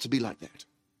home ought to be like that.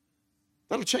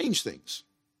 That'll change things.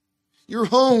 Your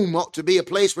home ought to be a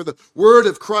place where the Word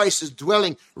of Christ is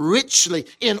dwelling richly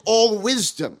in all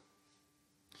wisdom.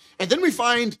 And then we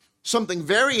find something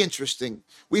very interesting.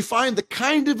 We find the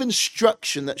kind of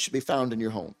instruction that should be found in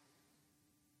your home.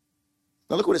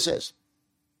 Now look what it says.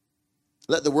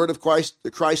 Let the word of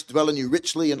Christ dwell in you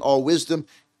richly in all wisdom,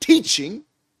 teaching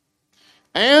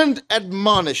and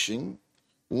admonishing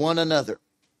one another.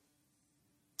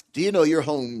 Do you know your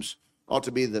homes ought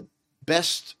to be the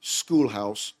best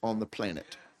schoolhouse on the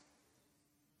planet?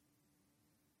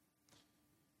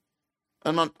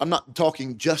 I'm not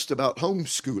talking just about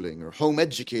homeschooling or home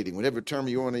educating, whatever term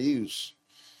you want to use.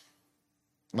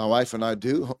 My wife and I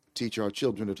do teach our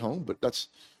children at home, but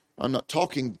I'm not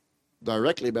talking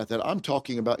directly about that. I'm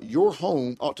talking about your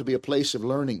home ought to be a place of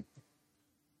learning.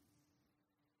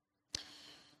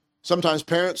 Sometimes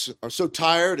parents are so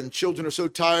tired and children are so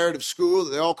tired of school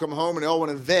that they all come home and they all want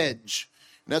to veg.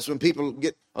 And that's when people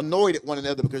get annoyed at one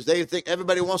another because they think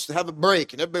everybody wants to have a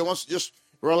break and everybody wants to just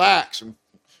relax. And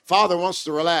father wants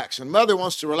to relax and mother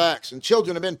wants to relax. And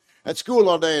children have been at school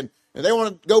all day and they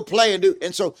want to go play and do.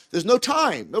 And so there's no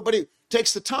time. Nobody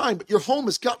takes the time. But your home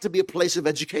has got to be a place of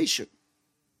education,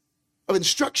 of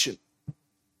instruction.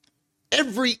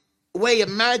 Every way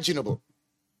imaginable.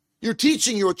 You're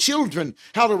teaching your children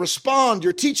how to respond.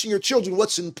 You're teaching your children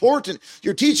what's important.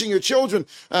 You're teaching your children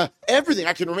everything.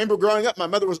 I can remember growing up, my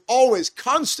mother was always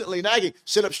constantly nagging,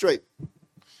 sit up straight,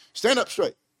 stand up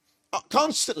straight,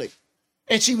 constantly.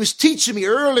 And she was teaching me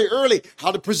early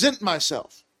how to present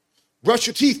myself. Brush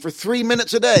your teeth for 3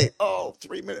 minutes a day. Oh,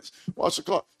 3 minutes. Watch the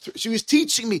clock. She was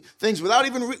teaching me things without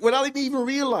even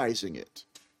realizing it.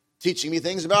 Teaching me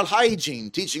things about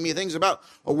hygiene, teaching me things about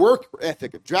a work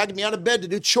ethic, dragging me out of bed to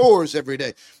do chores every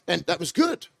day. And that was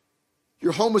good.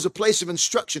 Your home is a place of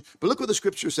instruction. But look what the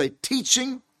scriptures say,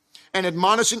 teaching and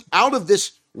admonishing out of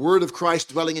this word of Christ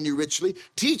dwelling in you richly,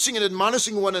 teaching and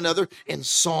admonishing one another in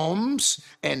psalms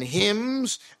and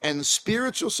hymns and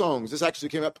spiritual songs. This actually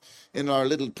came up in our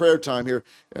little prayer time here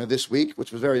this week,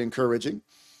 which was very encouraging.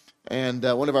 And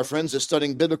one of our friends is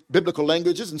studying biblical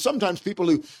languages, and sometimes people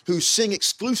who sing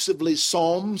exclusively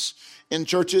psalms in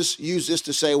churches use this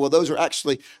to say, well, those are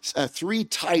actually 3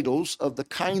 titles of the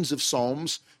kinds of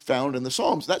psalms found in the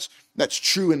Psalms. That's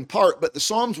true in part, but the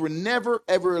Psalms were never,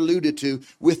 ever alluded to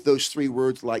with those 3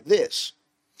 words like this.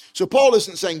 So Paul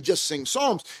isn't saying just sing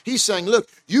psalms. He's saying, look,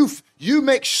 you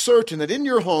make certain that in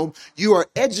your home you are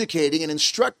educating and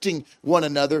instructing one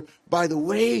another by the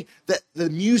way that the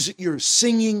music you're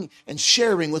singing and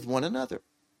sharing with one another.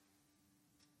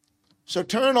 So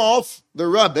turn off the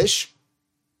rubbish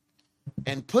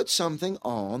and put something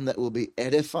on that will be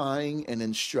edifying and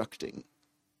instructing.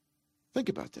 Think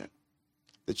about that.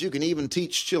 That you can even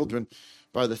teach children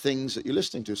by the things that you're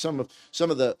listening to. Some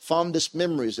of the fondest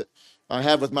memories that I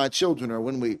have with my children are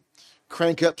when we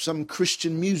crank up some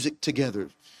Christian music together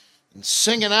and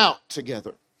singing out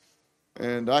together.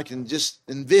 And I can just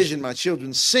envision my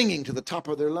children singing to the top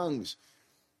of their lungs.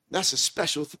 That's a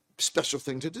special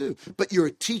thing to do. But you're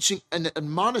teaching and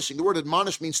admonishing. The word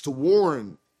admonish means to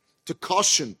warn, to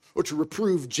caution, or to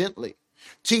reprove gently.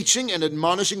 Teaching and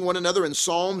admonishing one another in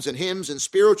psalms and hymns and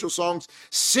spiritual songs,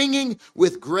 singing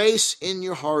with grace in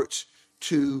your hearts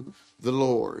to the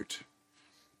Lord.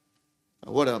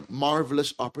 What a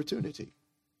marvelous opportunity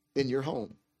in your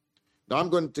home. Now I'm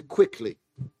going to quickly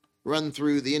run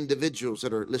through the individuals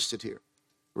that are listed here.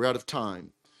 We're out of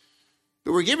time.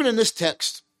 But we're given in this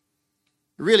text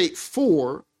really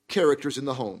 4 characters in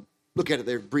the home. Look at it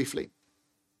there briefly.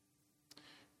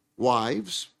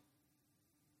 Wives,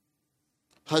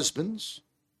 husbands,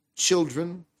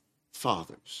 children,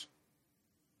 fathers.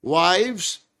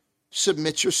 Wives,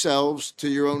 submit yourselves to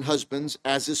your own husbands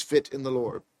as is fit in the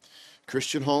Lord.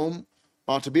 Christian home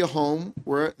ought to be a home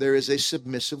where there is a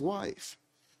submissive wife.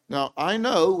 Now, I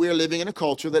know we're living in a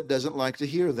culture that doesn't like to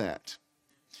hear that.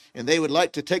 And they would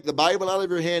like to take the Bible out of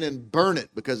your hand and burn it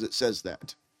because it says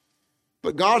that.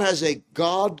 But God has a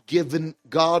God-given,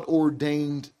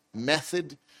 God-ordained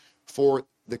method for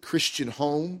the Christian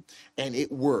home, and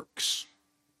it works.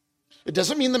 It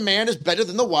doesn't mean the man is better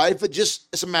than the wife,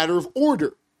 it's a matter of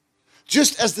order.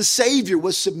 Just as the Savior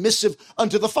was submissive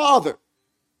unto the Father.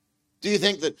 Do you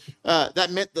think that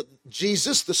that meant that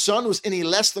Jesus, the Son, was any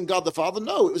less than God the Father?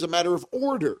 No, it was a matter of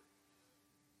order,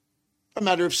 a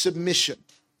matter of submission.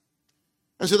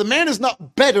 And so the man is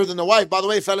not better than the wife. By the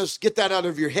way, fellas, get that out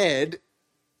of your head.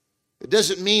 It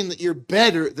doesn't mean that you're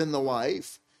better than the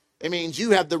wife. It means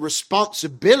you have the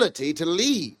responsibility to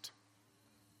lead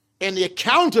and the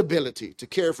accountability to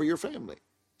care for your family.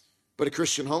 But a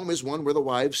Christian home is one where the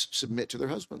wives submit to their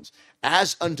husbands,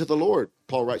 as unto the Lord,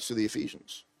 Paul writes to the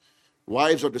Ephesians.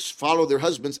 Wives are to follow their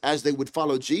husbands as they would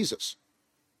follow Jesus.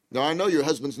 Now, I know your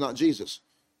husband's not Jesus,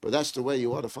 but that's the way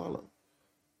you ought to follow.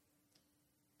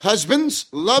 Husbands,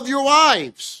 love your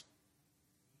wives.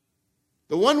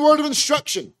 The one word of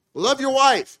instruction, love your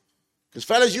wife. Because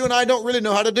fellas, you and I don't really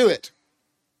know how to do it.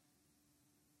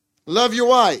 Love your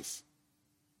wife.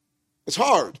 It's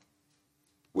hard.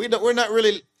 We're not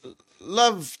really,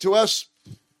 love to us,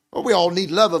 well, we all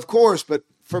need love, of course, but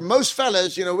for most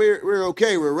fellas, we're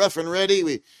okay. We're rough and ready.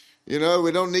 We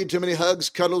don't need too many hugs,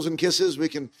 cuddles, and kisses. We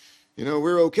can,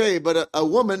 we're okay. But a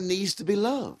woman needs to be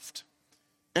loved.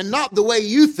 And not the way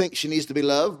you think she needs to be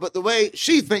loved, but the way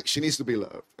she thinks she needs to be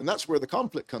loved. And that's where the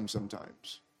conflict comes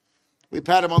sometimes. We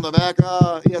pat him on the back.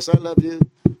 Yes, I love you.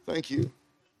 Thank you.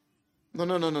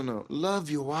 No. Love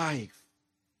your wife.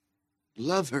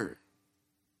 Love her.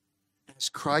 As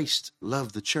Christ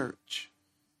loved the church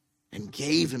and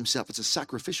gave himself. It's a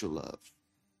sacrificial love.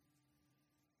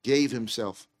 Gave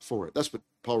himself for it. That's what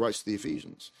Paul writes to the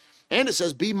Ephesians. And it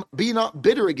says, be not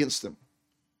bitter against them.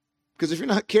 Because if you're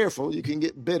not careful, you can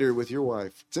get bitter with your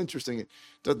wife. It's interesting. It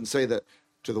doesn't say that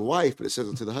to the wife, but it says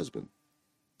it to the husband.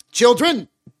 Children,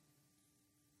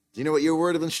 do you know what your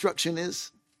word of instruction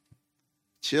is?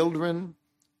 Children,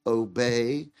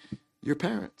 obey your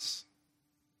parents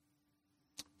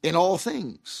in all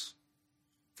things,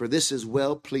 for this is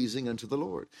well-pleasing unto the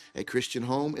Lord. A Christian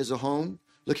home is a home.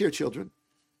 Look here, children.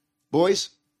 Boys,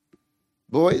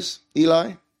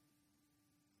 Eli,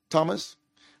 Thomas,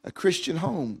 a Christian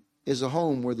home is a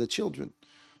home where the children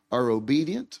are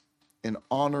obedient and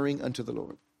honoring unto the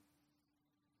Lord.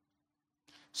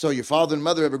 So your father and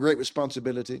mother have a great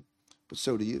responsibility, but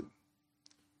so do you.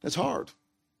 That's hard.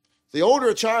 The older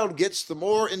a child gets, the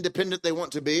more independent they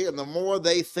want to be, and the more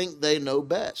they think they know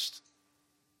best.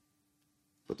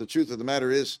 But the truth of the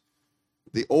matter is,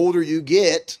 the older you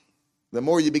get, the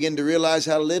more you begin to realize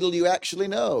how little you actually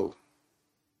know.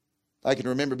 I can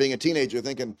remember being a teenager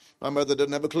thinking, my mother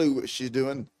doesn't have a clue what she's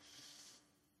doing.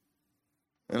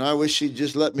 And I wish she'd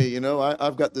just let me,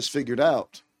 I've got this figured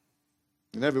out.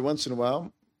 And every once in a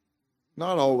while,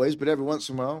 not always, but every once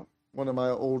in a while, one of my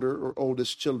older or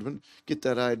oldest children get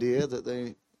that idea that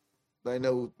they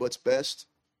know what's best.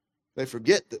 They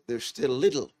forget that they're still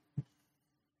little.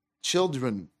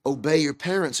 Children, obey your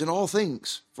parents in all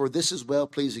things, for this is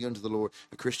well-pleasing unto the Lord.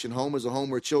 A Christian home is a home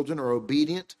where children are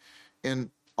obedient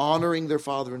and honoring their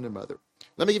father and their mother.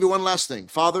 Let me give you one last thing.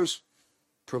 Fathers,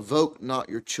 provoke not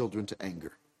your children to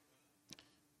anger,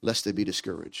 lest they be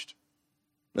discouraged.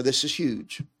 Now, this is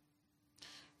huge.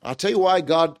 I'll tell you why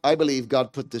I believe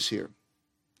God put this here.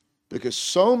 Because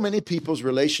so many people's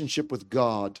relationship with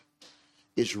God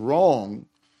is wrong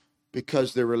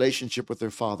because their relationship with their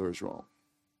father is wrong.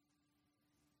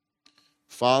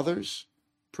 Fathers,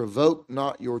 provoke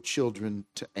not your children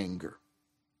to anger.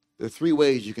 There are 3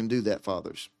 ways you can do that,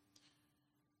 fathers.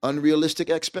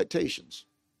 Unrealistic expectations.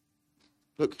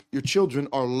 Look, your children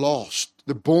are lost.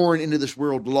 They're born into this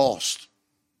world lost.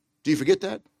 Do you forget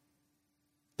that?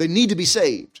 They need to be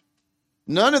saved.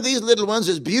 None of these little ones,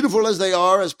 as beautiful as they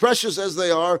are, as precious as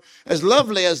they are, as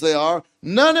lovely as they are,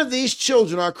 none of these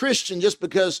children are Christian just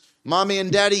because mommy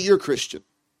and daddy, you're Christian.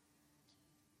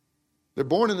 They're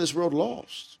born in this world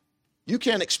lost. You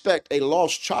can't expect a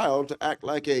lost child to act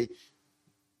like a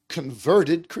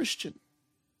converted Christian.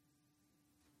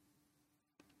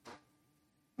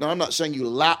 Now, I'm not saying you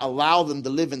allow them to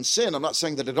live in sin. I'm not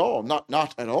saying that at all.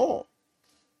 Not at all.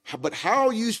 But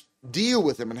how you deal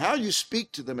with them and how you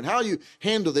speak to them and how you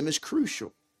handle them is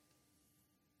crucial.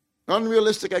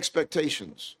 Unrealistic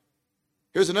expectations.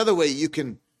 Here's another way you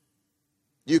can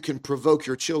provoke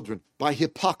your children, by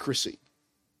hypocrisy.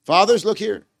 Fathers, look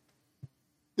here.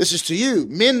 This is to you.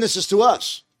 Men, this is to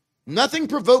us. Nothing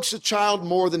provokes a child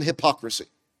more than hypocrisy.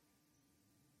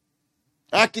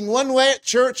 Acting one way at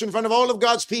church in front of all of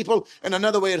God's people and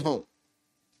another way at home.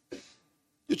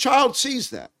 Your child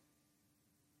sees that.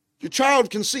 Your child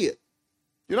can see it.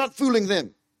 You're not fooling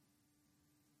them.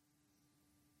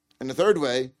 And the third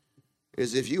way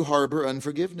is if you harbor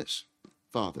unforgiveness,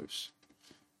 fathers.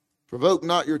 Provoke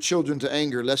not your children to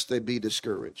anger, lest they be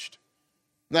discouraged.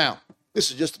 Now,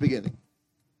 this is just the beginning.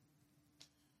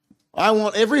 I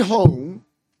want every home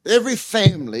every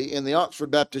family in the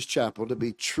Oxford Baptist Chapel to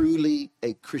be truly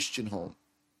a Christian home.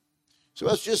 So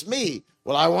that's just me.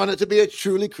 Well, I want it to be a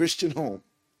truly Christian home,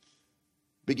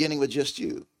 beginning with just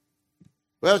you.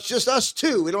 Well, it's just us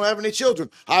two. We don't have any children.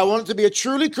 I want it to be a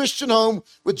truly Christian home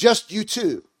with just you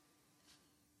two.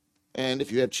 And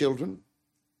if you have children,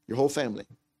 your whole family.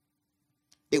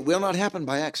 It will not happen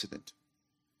by accident.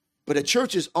 But a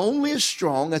church is only as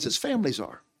strong as its families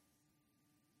are.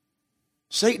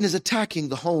 Satan is attacking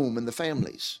the home and the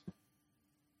families.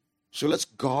 So let's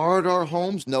guard our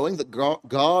homes, knowing that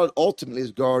God ultimately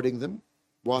is guarding them,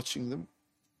 watching them.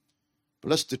 But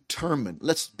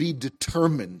let's be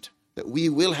determined that we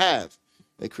will have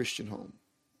a Christian home.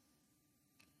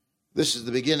 This is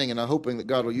the beginning, and I'm hoping that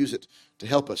God will use it to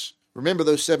help us. Remember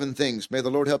those 7 things. May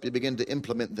the Lord help you begin to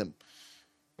implement them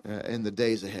in the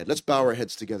days ahead. Let's bow our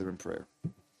heads together in prayer.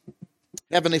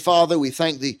 Heavenly Father, we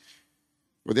thank Thee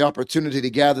for the opportunity to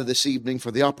gather this evening,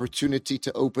 for the opportunity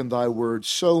to open Thy Word.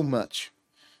 So much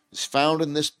is found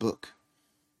in this book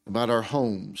about our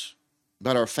homes,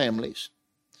 about our families.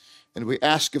 And we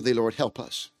ask of Thee, Lord, help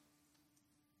us.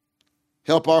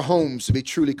 Help our homes to be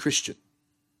truly Christian.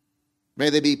 May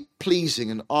they be pleasing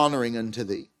and honoring unto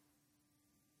Thee.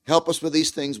 Help us with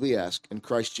these things, we ask, in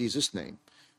Christ Jesus' name.